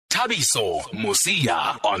Thabiso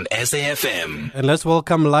Musia on SAFM. And let's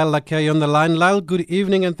welcome Lyle Lakay on the line. Lyle, good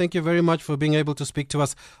evening and thank you very much for being able to speak to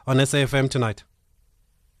us on SAFM tonight.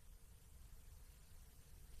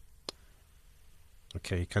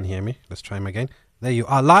 Okay, you can't hear me. Let's try him again. There you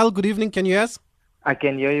are. Lyle, good evening. Can you hear us? I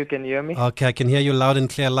can hear you. Can you hear me? Okay, I can hear you loud and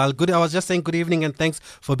clear, Lyle. Good. I was just saying good evening and thanks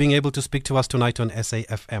for being able to speak to us tonight on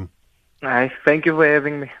SAFM. Nice. Thank you for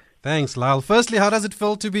having me. Thanks, Lyle. Firstly, how does it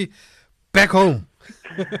feel to be back home?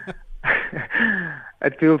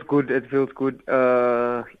 It feels good. It feels good.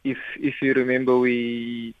 If you remember,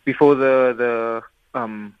 we before the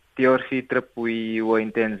DRC trip, we were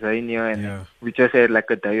in Tanzania, and we just had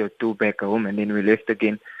like a day or two back home, and then we left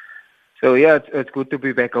again. So yeah, it's good to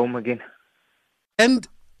be back home again. And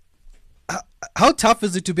how tough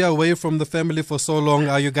is it to be away from the family for so long?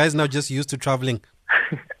 Are you guys now just used to traveling?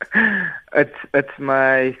 It's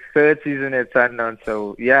my third season at Sundown,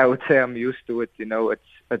 so yeah, I would say I'm used to it. You know,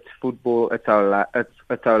 it's football, it's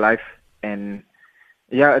our life, and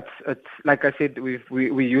yeah, it's like I said, we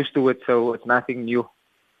used to it, so it's nothing new.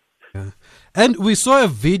 Yeah. And we saw a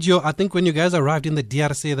video, I think when you guys arrived in the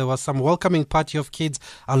DRC, there was some welcoming party of kids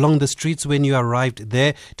along the streets when you arrived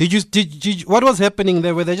there. Did you what was happening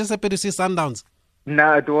there? Were they just happy to see Sundowns?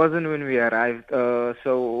 No, it wasn't when we arrived.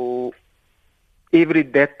 So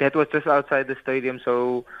that was just outside the stadium.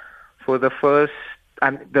 So for the first,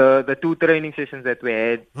 the two training sessions that we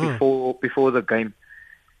had before the game,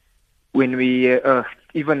 when we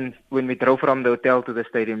even when we drove from the hotel to the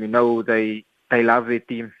stadium, you know, they love their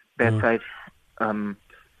team. That side,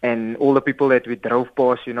 and all the people that we drove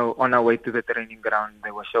past, you know, on our way to the training ground,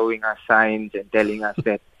 they were showing us signs and telling us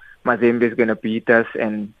that Mazembe is going to beat us.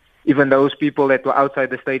 And even those people that were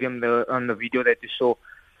outside the stadium, on the video that you saw,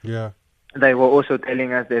 they were also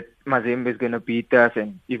telling us that Mazembe is going to beat us,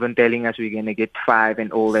 and even telling us we're going to get 5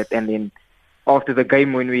 and all that. And then after the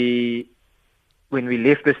game, when we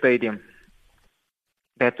left the stadium,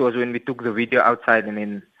 that was when we took the video outside, and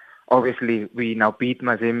then obviously, we now beat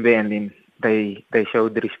Mazembe, and then they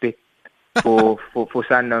showed the respect for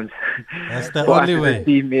Sundowns. That's the only way.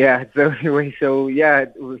 Team, yeah, it's the only way. So yeah,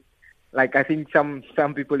 like I think some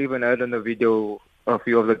people even heard on the video, a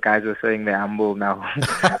few of the guys were saying they're humble now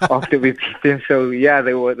after we beat them. So yeah,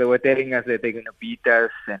 they were telling us that they're gonna beat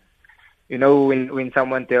us, and you know, when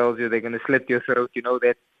someone tells you they're gonna slit your throat, you know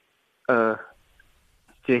that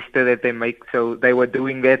gesture that they make. So they were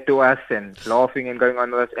doing that to us and laughing and going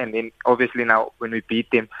on with us, and then obviously now when we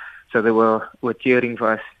beat them, so they were cheering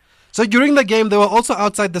for us. So during the game they were also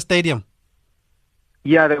outside the stadium?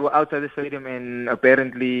 Yeah, they were outside the stadium, and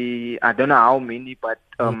apparently I don't know how many, but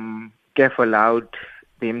CAF allowed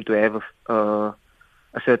them to have a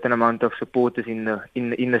certain amount of supporters in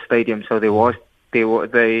the stadium. So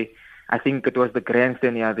I think it was the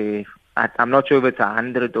grandstand. Yeah, I'm not sure if it's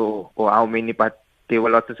 100 or how many, but there were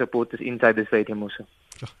lots of supporters inside the stadium also.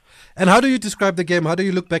 And how do you describe the game? How do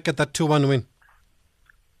you look back at that 2-1 win?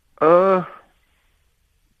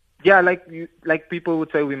 Yeah, like people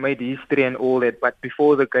would say we made history and all that, but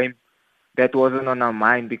before the game, that wasn't on our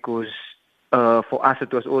mind, because for us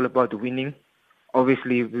it was all about winning.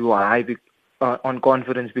 Obviously, we were high on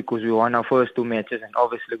confidence because we won our first 2 matches, and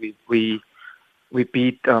obviously we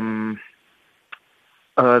beat the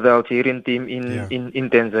Algerian team in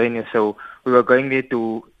Tanzania. So we were going there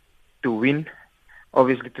to win,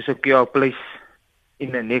 obviously to secure our place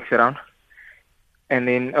in the next round. And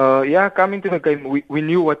then coming to the game, we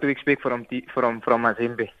knew what to expect from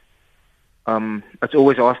Mazembe. It's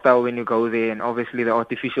always hostile when you go there, and obviously the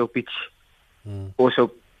artificial pitch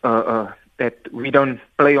also that we don't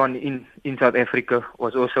play on in South Africa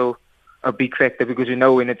was also a big factor, because you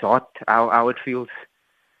know when it's hot how it feels.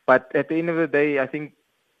 But at the end of the day, I think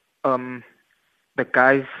the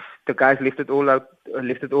guys left it all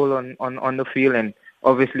on the field, and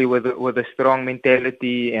obviously with a strong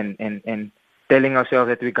mentality and telling ourselves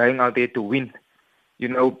that we're going out there to win. You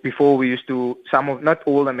know, before we used to, not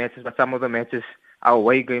all the matches, but some of the matches, our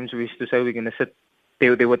away games, we used to say we're going to sit.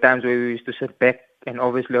 There were times where we used to sit back and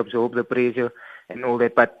obviously absorb the pressure and all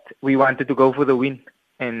that, but we wanted to go for the win,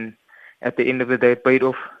 and at the end of the day, it paid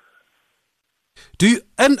off.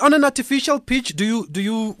 And on an artificial pitch, do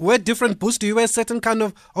you wear different boots? Do you wear certain kind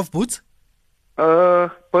of boots?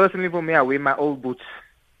 Personally, for me, I wear my old boots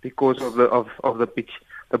because of the pitch.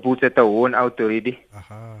 The boots that are worn out already.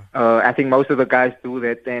 I think most of the guys do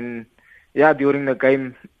that. And yeah, during the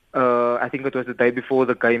game, I think it was the day before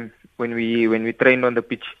the game when we trained on the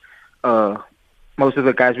pitch. Most of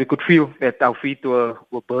the guys, we could feel that our feet were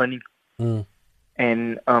burning.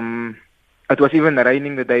 And it was even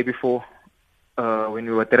raining the day before when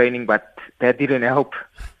we were training, but that didn't help.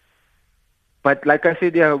 but like I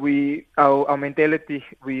said, yeah, our mentality,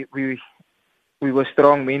 we were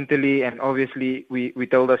strong mentally, and obviously we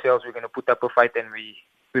told ourselves we're going to put up a fight, and we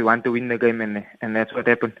want to win the game, and that's what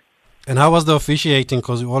happened. And how was the officiating?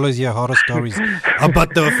 Because we always hear horror stories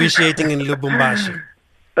about the officiating in Lubumbashi.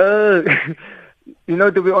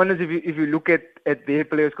 To be honest, if you look at their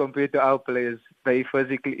players compared to our players, they're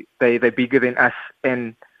bigger than us,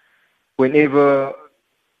 and whenever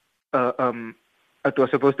it was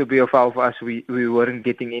supposed to be a foul for us, we weren't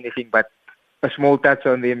getting anything but a small touch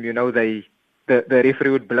on them. The referee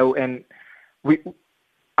would blow, and we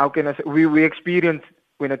experienced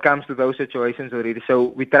when it comes to those situations already. So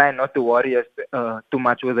we try not to worry too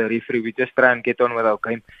much with the referee. We just try and get on with our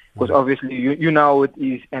game, because obviously you know how it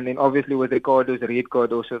is. And then obviously with Ricardo's red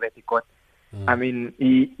card also that he got, I mean,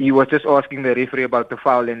 he was just asking the referee about the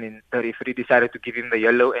foul, and then the referee decided to give him the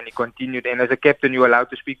yellow, and he continued. And as a captain, you're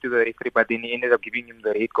allowed to speak to the referee, but then he ended up giving him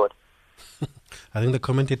the red card. I think the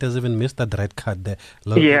commentators even missed that red card there. A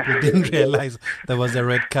lot of people didn't realize there was a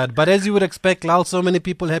red card. But as you would expect, Lal, so many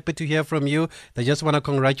people happy to hear from you. They just want to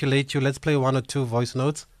congratulate you. Let's play one or two voice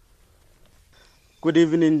notes. Good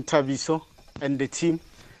evening, Thabiso and the team.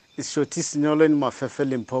 It's Shoti Signolo in Mafefe,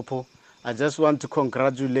 Limpopo. I just want to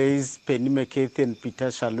congratulate Penny McCarthy and Peter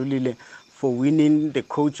Shalulile for winning the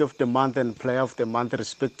Coach of the Month and Player of the Month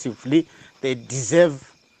respectively. They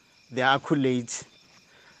deserve the accolades.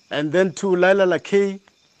 And then to Laila Lakay,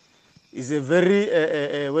 is a very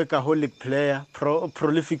workaholic player,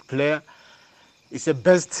 prolific player. He's the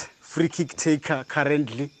best free kick taker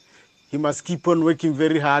currently. He must keep on working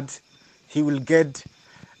very hard. He will get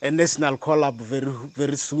a national call-up very,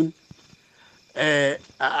 very soon.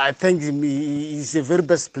 I think he's a very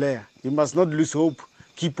best player. He must not lose hope.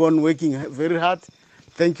 Keep on working very hard.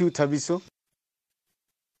 Thank you, Thabiso.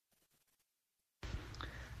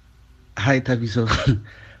 Hi, Thabiso.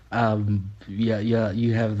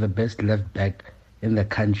 You have the best left back in the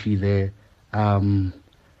country there,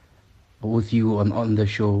 with you on the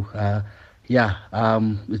show.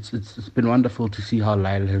 It's been wonderful to see how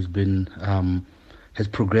Lyle has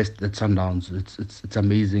progressed at Sundowns. It's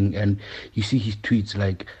amazing, and you see his tweets.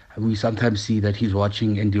 Like, we sometimes see that he's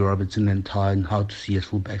watching Andy Robertson and telling how to see as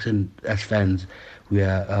fullbacks, and as fans, we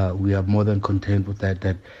are more than content with that.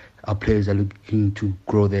 That our players are looking to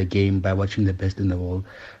grow their game by watching the best in the world.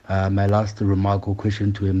 My last remark or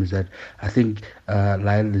question to him is that I think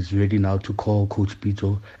Lyle is ready now to call Coach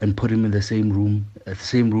Pito and put him in the same room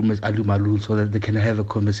as Alu Malul, so that they can have a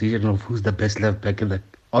conversation of who's the best left back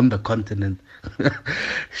on the continent.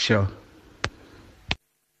 Sure.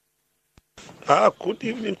 Good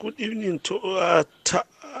evening to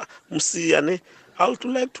Musiane. I would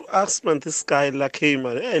like to ask, man, this guy, Lakay,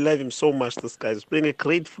 man, I love him so much. This guy is playing a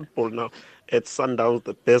great football now at Sundowns,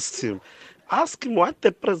 the best team. Ask him what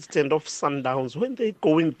the president of Sundowns, when they're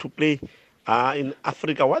going to play in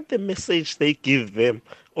Africa, what the message they give them.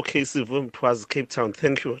 Okay, Sivum towards Cape Town.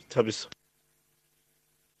 Thank you, Thabiso.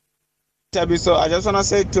 Thabiso, I just want to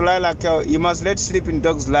say to Laila, you must let sleeping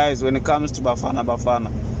dogs lie when it comes to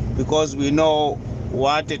Bafana, because we know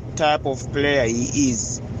what the type of player he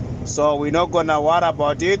is. So we're not going to worry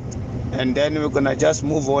about it, and then we're going to just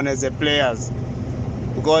move on as a players.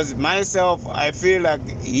 Because myself, I feel like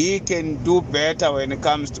he can do better when it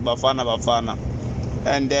comes to Bafana.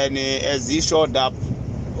 And then as he showed up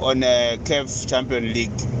on a CAF Champions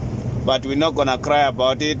League. But we're not going to cry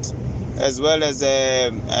about it. As well as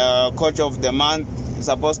Coach of the Month,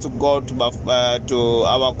 supposed to go to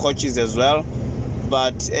our coaches as well.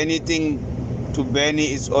 But anything to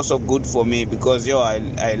Benny is also good for me, because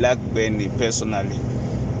I like Benny personally.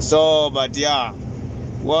 So, but yeah,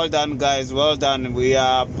 well done, guys. Well done. We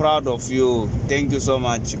are proud of you. Thank you so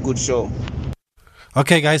much. Good show.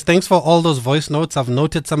 Okay, guys, thanks for all those voice notes. I've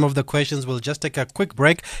noted some of the questions. We'll just take a quick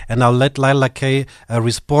break, and I'll let Lyle Lakay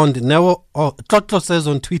respond. Now, Totlo says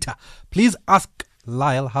on Twitter, please ask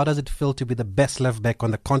Lyle, how does it feel to be the best left back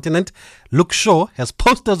on the continent? Luke Shaw has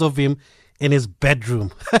posters of him in his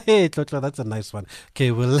bedroom. Hey, Totlo, that's a nice one.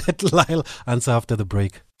 Okay, we'll let Lyle answer after the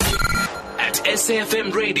break. At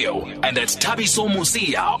SAFM Radio and at Thabiso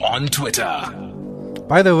Mosia on Twitter.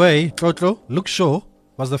 By the way, Totlo, Luke Shaw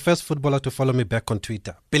was the first footballer to follow me back on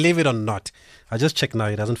Twitter. Believe it or not. I just checked now,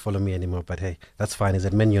 he doesn't follow me anymore, but hey, that's fine. He's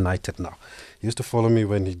at Man United now. He used to follow me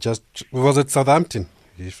when he was at Southampton.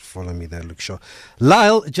 He used to follow me there, Luke Shaw.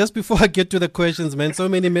 Lyle, just before I get to the questions, man, so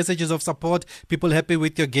many messages of support, people happy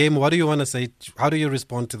with your game. What do you want to say? How do you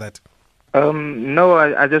respond to that? No,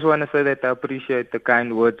 I just want to say that I appreciate the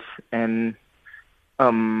kind words, and I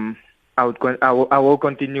will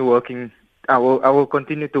continue working. I will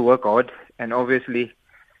continue to work hard, and obviously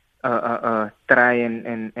try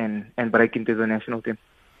and break into the national team.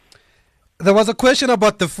 There was a question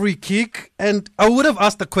about the free kick, and I would have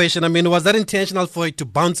asked the question. I mean, was that intentional for it to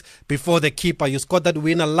bounce before the keeper? You scored that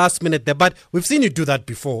winner last minute there, but we've seen you do that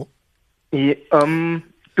before. Yeah,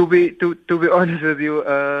 to be honest with you,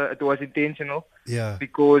 it was intentional. Yeah.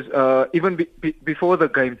 Because even before the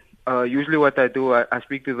game, usually what I do, I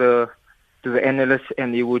speak to the analyst,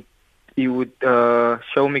 and he would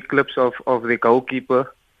show me clips of the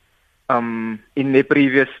goalkeeper in their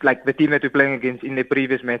previous, like the team that we're playing against in their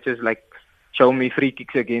previous matches, like show me free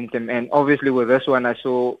kicks against them. And obviously with this one, I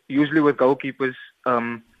saw usually with goalkeepers,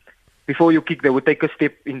 before you kick, they would take a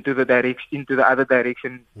step into the other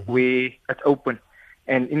direction where it's open.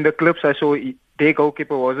 And in the clips, I saw their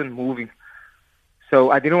goalkeeper wasn't moving.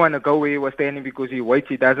 So I didn't want to go where he was standing because he waits.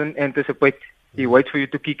 He doesn't anticipate. He waits for you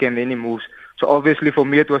to kick and then he moves. So obviously for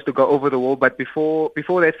me it was to go over the wall. But before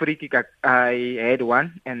that free kick, I had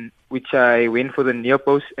one, and which I went for the near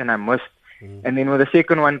post and I missed. And then with the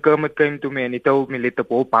second one, Kermit came to me and he told me let the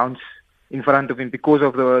ball bounce in front of him because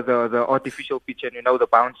of the artificial pitch, and the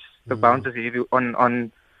bounce is heavy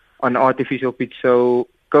on artificial pitch. So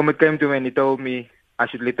Kermit came to me and he told me I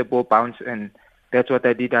should let the ball bounce, and that's what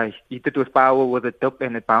I did. I hit it with power with a tip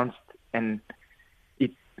and it bounced, and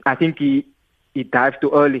I think he dived too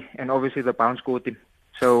early, and obviously the bounce caught him.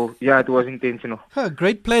 So, yeah, it was intentional.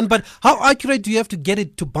 Great plan, but how accurate do you have to get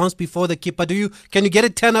it to bounce before the keeper? Can you get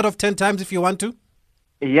it 10 out of 10 times if you want to?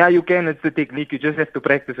 Yeah, you can. It's the technique. You just have to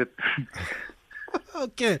practice it.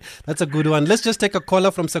 Okay, that's a good one. Let's just take a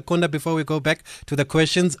caller from Secunda before we go back to the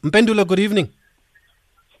questions. Mpendulo, good evening.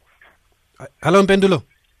 Hello, Mpendulo.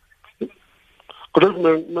 Good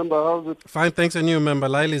evening, member. How's it? Fine, thanks, and you, member.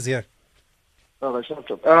 Lyle is here. All right,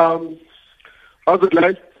 shut up. How's it,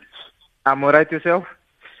 Lyle? I'm all right, yourself?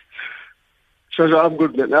 Sure, I'm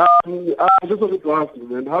good, man. I just wanted to ask you,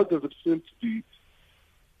 man, how does it feel to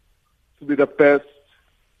be the best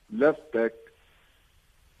left back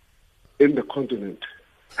in the continent?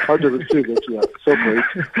 How does it feel that you are so great,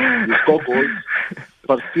 you score goals,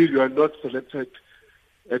 but still you are not selected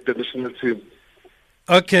at the national team?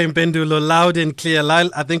 Okay, Mpendulo, loud and clear. Lyle,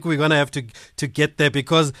 I think we're going to have to get there,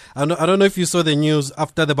 because I don't know if you saw the news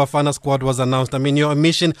after the Bafana squad was announced. I mean, your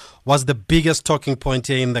omission was the biggest talking point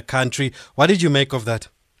here in the country. What did you make of that?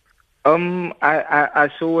 I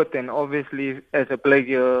saw it, and obviously as a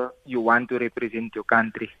player, you want to represent your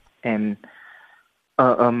country, and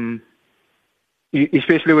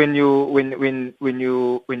especially when you're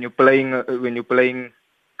playing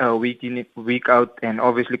week in week out, and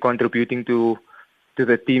obviously contributing to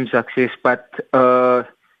the team's success. But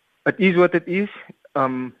it is what it is.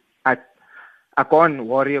 I can't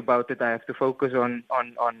worry about it. I have to focus on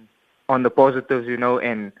the positives,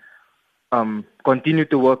 and continue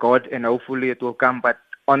to work hard, and hopefully it will come. But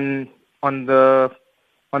on the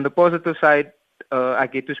positive side, I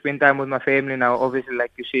get to spend time with my family now. Obviously,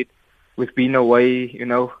 like you said, we've been away,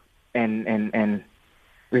 and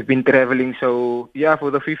we've been traveling. So yeah, for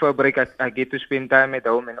the FIFA break, I get to spend time at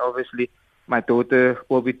home, and obviously my daughter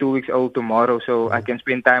will be 2 weeks old tomorrow, so I can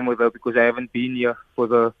spend time with her because I haven't been here for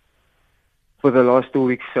the last 2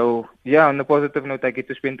 weeks. So yeah, on the positive note, I get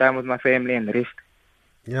to spend time with my family and rest.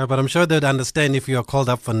 Yeah, but I'm sure they'd understand if you are called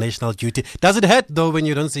up for national duty. Does it hurt though when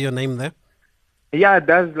you don't see your name there? Yeah, it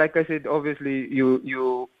does. Like I said, obviously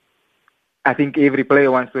I think every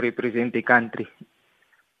player wants to represent the country.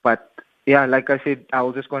 But yeah, like I said, I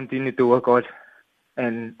will just continue to work hard,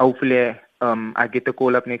 and hopefully I get the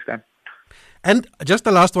call up next time. And just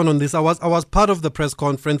the last one on this, I was part of the press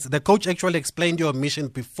conference. The coach actually explained your mission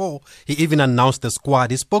before he even announced the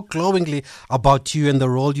squad. He spoke glowingly about you and the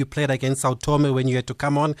role you played against Sao Tome when you had to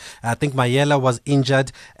come on. I think Mayela was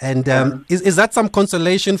injured. And is that some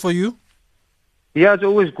consolation for you? Yeah, it's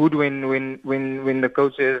always good when the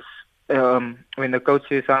coach says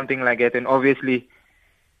something like that, and obviously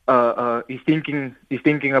he's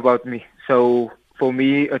thinking about me. So for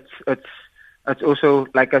me, it's also,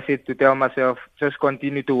 like I said, to tell myself, just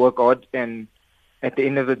continue to work hard, and at the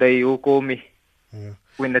end of the day, you'll call me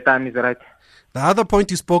when the time is right. The other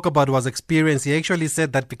point you spoke about was experience. He actually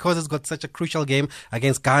said that because it's got such a crucial game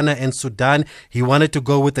against Ghana and Sudan, he wanted to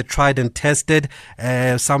go with the tried and tested,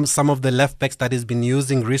 some of the left backs that he's been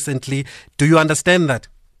using recently. Do you understand that?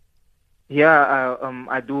 Yeah,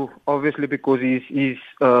 I do. Obviously, because he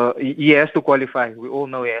has to qualify. We all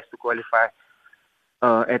know he has to qualify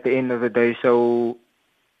at the end of the day. So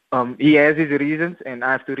he has his reasons, and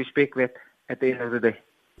I have to respect that at the end of the day.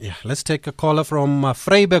 Yeah, let's take a caller from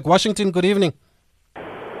Vryburg, Washington. Good evening.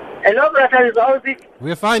 Hello, brother. How is it?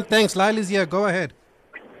 We're fine, thanks. Lyle is here. Go ahead.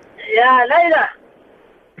 Yeah, Laila.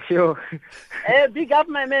 Sure. Big up,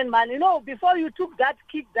 my man. You know, before you took that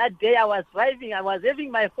kick that day, I was driving. I was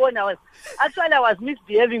having my phone. I was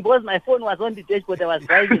misbehaving because my phone was on the dashboard. I was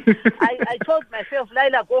driving. I told myself,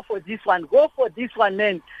 Laila, go for this one,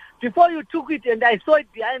 man. Before you took it and I saw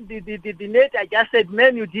it behind the net, I just said,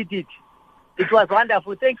 man, you did it. It was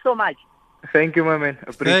wonderful. Thanks so much. Thank you, my man.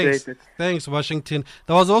 Appreciate it. Thanks, Washington.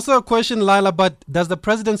 There was also a question, Lila, but does the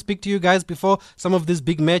president speak to you guys before some of these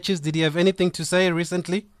big matches? Did he have anything to say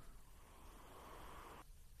recently?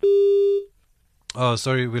 Oh,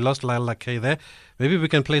 sorry, we lost Lila K there. Maybe we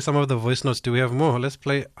can play some of the voice notes. Do we have more? Let's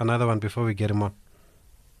play another one before we get him on.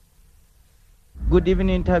 Good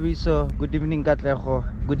evening, Tabiso. Good evening, Katlejo.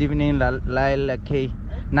 Good evening, Lila K.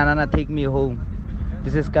 Nana, take me home.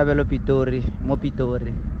 This is Kabelo Pitori, Mo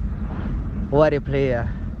Pitori. What a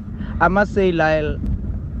player. I must say, Lyle,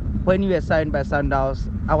 when you were signed by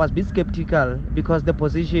Sundowns, I was a bit skeptical because the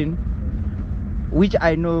position, which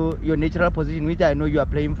I know, your natural position, which I know you are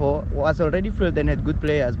playing for, was already filled and had good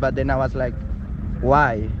players. But then I was like,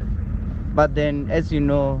 why? But then, as you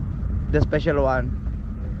know, the special one,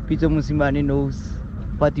 Peter Musimani knows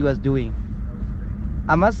what he was doing.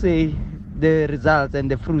 I must say, the results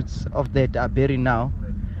and the fruits of that are bearing now.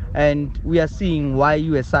 And we are seeing why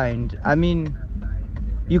you were signed. I mean,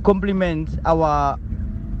 you complement our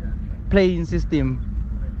playing system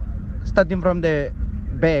starting from the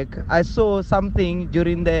back. I saw something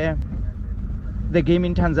during the game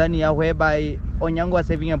in Tanzania whereby Onyango was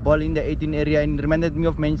having a ball in the 18 area and reminded me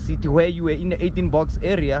of Man City where you were in the 18 box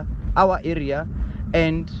area, our area,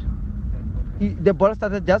 and the ball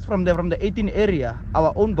started just from the 18 area,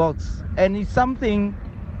 our own box. And it's something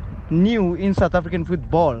new in South African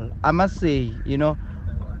football, I must say. You know,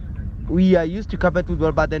 we are used to carpet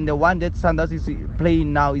football, but then the one that Sundowns is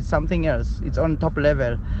playing now is something else. It's on top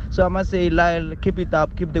level. So I must say, Lyle, keep it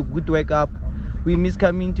up, keep the good work up. We miss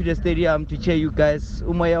coming to the stadium to cheer you guys.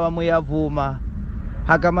 Umoya wa moya vuma,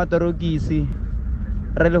 hakama torokisi,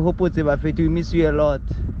 rele hopotse bafetu. We miss you a lot.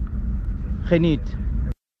 Genit.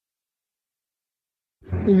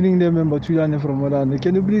 Evening there, member Tulane from Orlando.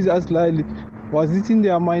 Can you please ask Lyle, was it in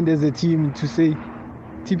their mind as a team to say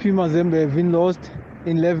TP Mazembe have been lost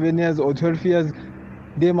in 11 years or 12 years,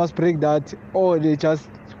 they must break that, or they just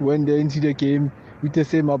went there into the game with the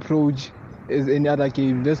same approach as any other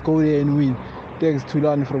game? Let's go there and win. Thanks,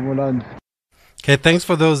 Tulani from Orlando. Okay, thanks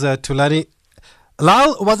for those, Tulani.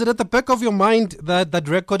 Lal, was it at the back of your mind that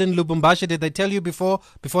record in Lubumbashi? Did they tell you before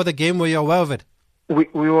the game? Were you aware of it? We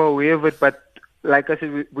were aware of it, but like I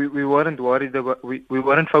said, we weren't worried about. We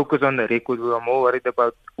weren't focused on the record. We were more worried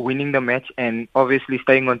about winning the match and obviously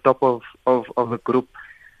staying on top of the group.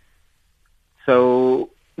 So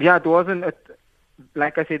yeah, it wasn't.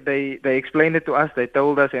 Like I said, they explained it to us. They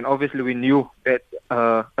told us, and obviously we knew that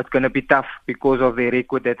it's going to be tough because of the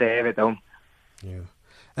record that they have at home. Yeah.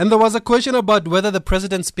 And there was a question about whether the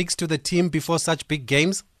president speaks to the team before such big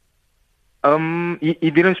games. He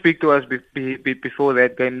didn't speak to us before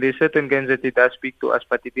that game. There's certain games that he does speak to us,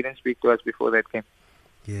 but he didn't speak to us before that game.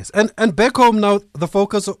 Yes, and back home now, the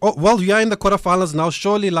focus. Well, you are in the quarterfinals now.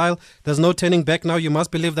 Surely, Lyle, there's no turning back now. You must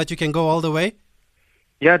believe that you can go all the way.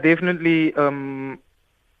 Yeah, definitely.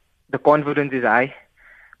 The confidence is high,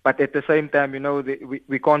 but at the same time, you know,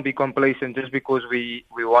 we can't be complacent just because we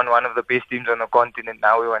won one of the best teams on the continent.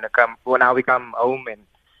 Now we want to come. Well, now we come home and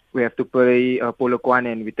we have to play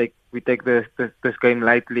Polokwane, and we take this game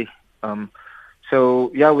lightly.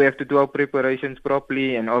 So yeah, we have to do our preparations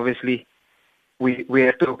properly, and obviously we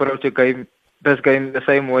have to approach this game the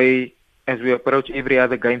same way as we approach every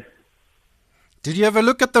other game. Did you ever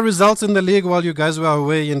look at the results in the league while you guys were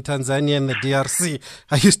away in Tanzania and the DRC?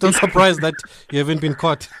 Are you still surprised that you haven't been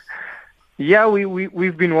caught? Yeah,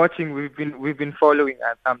 we've been watching. We've been following.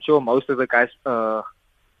 I'm sure most of the guys.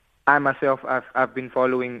 I myself, I've been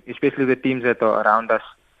following, especially the teams that are around us.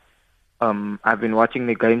 I've been watching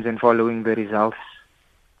the games and following the results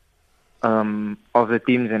of the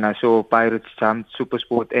teams, and I saw Pirates jumped,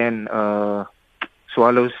 SuperSport and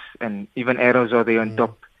Swallows, and even Arrows are there on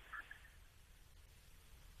top.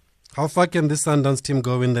 How far can this Sundowns team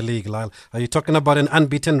go in the league, Lyle? Are you talking about an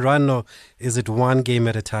unbeaten run, or is it one game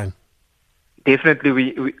at a time? Definitely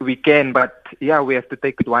we can, but yeah, we have to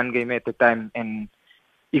take it one game at a time, and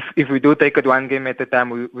if we do take it one game at a time,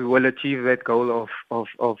 we will achieve that goal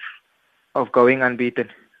of going unbeaten.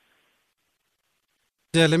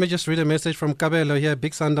 Yeah, let me just read a message from Kabelo here,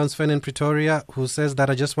 big Sundowns fan in Pretoria, who says that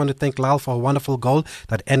I just want to thank Lal for a wonderful goal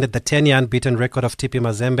that ended the 10-year unbeaten record of TP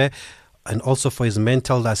Mazembe. and also for his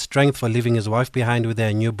mental strength, for leaving his wife behind with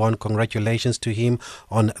their newborn. Congratulations to him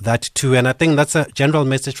on that too. And I think that's a general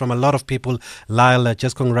message from a lot of people, Lyle,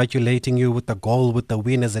 just congratulating you with the goal, with the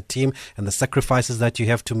win as a team, and the sacrifices that you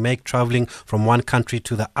have to make traveling from one country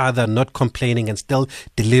to the other, not complaining and still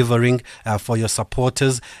delivering for your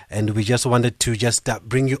supporters. And we just wanted to just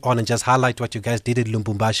bring you on and just highlight what you guys did at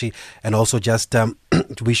Lubumbashi, and also just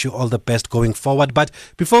wish you all the best going forward. But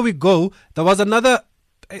before we go, there was another.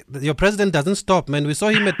 Your president doesn't stop, man. We saw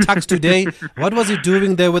him at Tuks today. What was he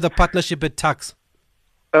doing there with the partnership at Tuks?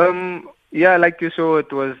 Yeah, like you saw,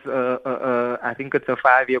 it was. I think it's a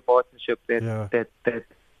 5-year partnership that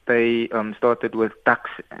they started with Tuks,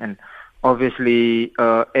 and obviously,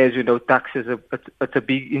 as you know, Tuks is it's a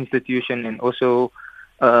big institution, and also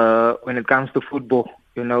when it comes to football,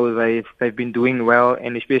 you know, they've been doing well,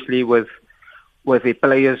 and especially with the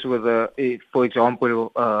players. For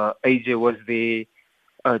example, AJ was the.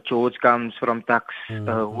 George comes from Tuks.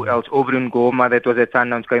 Who else? Obrun Goma, that was at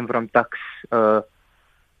Sundowns, came from Tuks.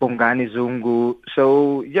 Bongani Zungu.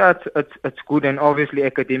 So yeah, it's good, and obviously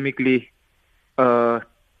academically,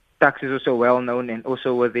 Tuks is also well known, and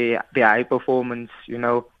also with their high performance. You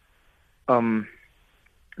know,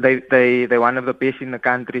 they're one of the best in the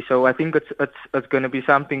country. So I think it's going to be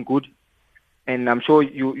something good, and I'm sure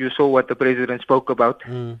you saw what the president spoke about.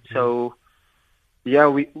 So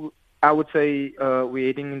yeah, I would say we're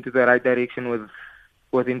heading into the right direction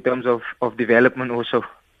with in terms of development also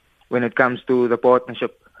when it comes to the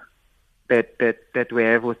partnership that we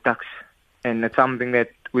have with Tuks, and it's something that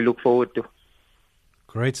we look forward to.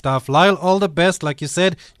 Great stuff. Lyle, all the best. Like you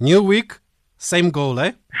said, new week, same goal,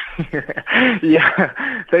 eh?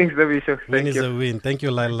 Yeah. Thanks, Davisho. Win is a win. Thank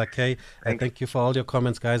you, Lyle Lakay. And thank you for all your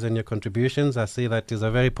comments, guys, and your contributions. I see that he's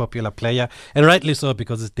a very popular player, and rightly so,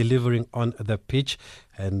 because he's delivering on the pitch.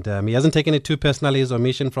 And he hasn't taken it too personally, his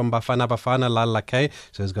omission from Bafana Lyle Lakay.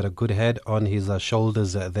 So he's got a good head on his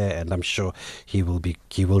shoulders there, and I'm sure he will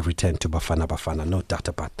return to Bafana. No doubt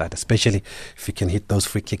about that, especially if he can hit those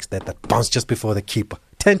free kicks that bounce just before the keeper.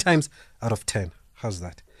 10 times out of 10. How's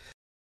that?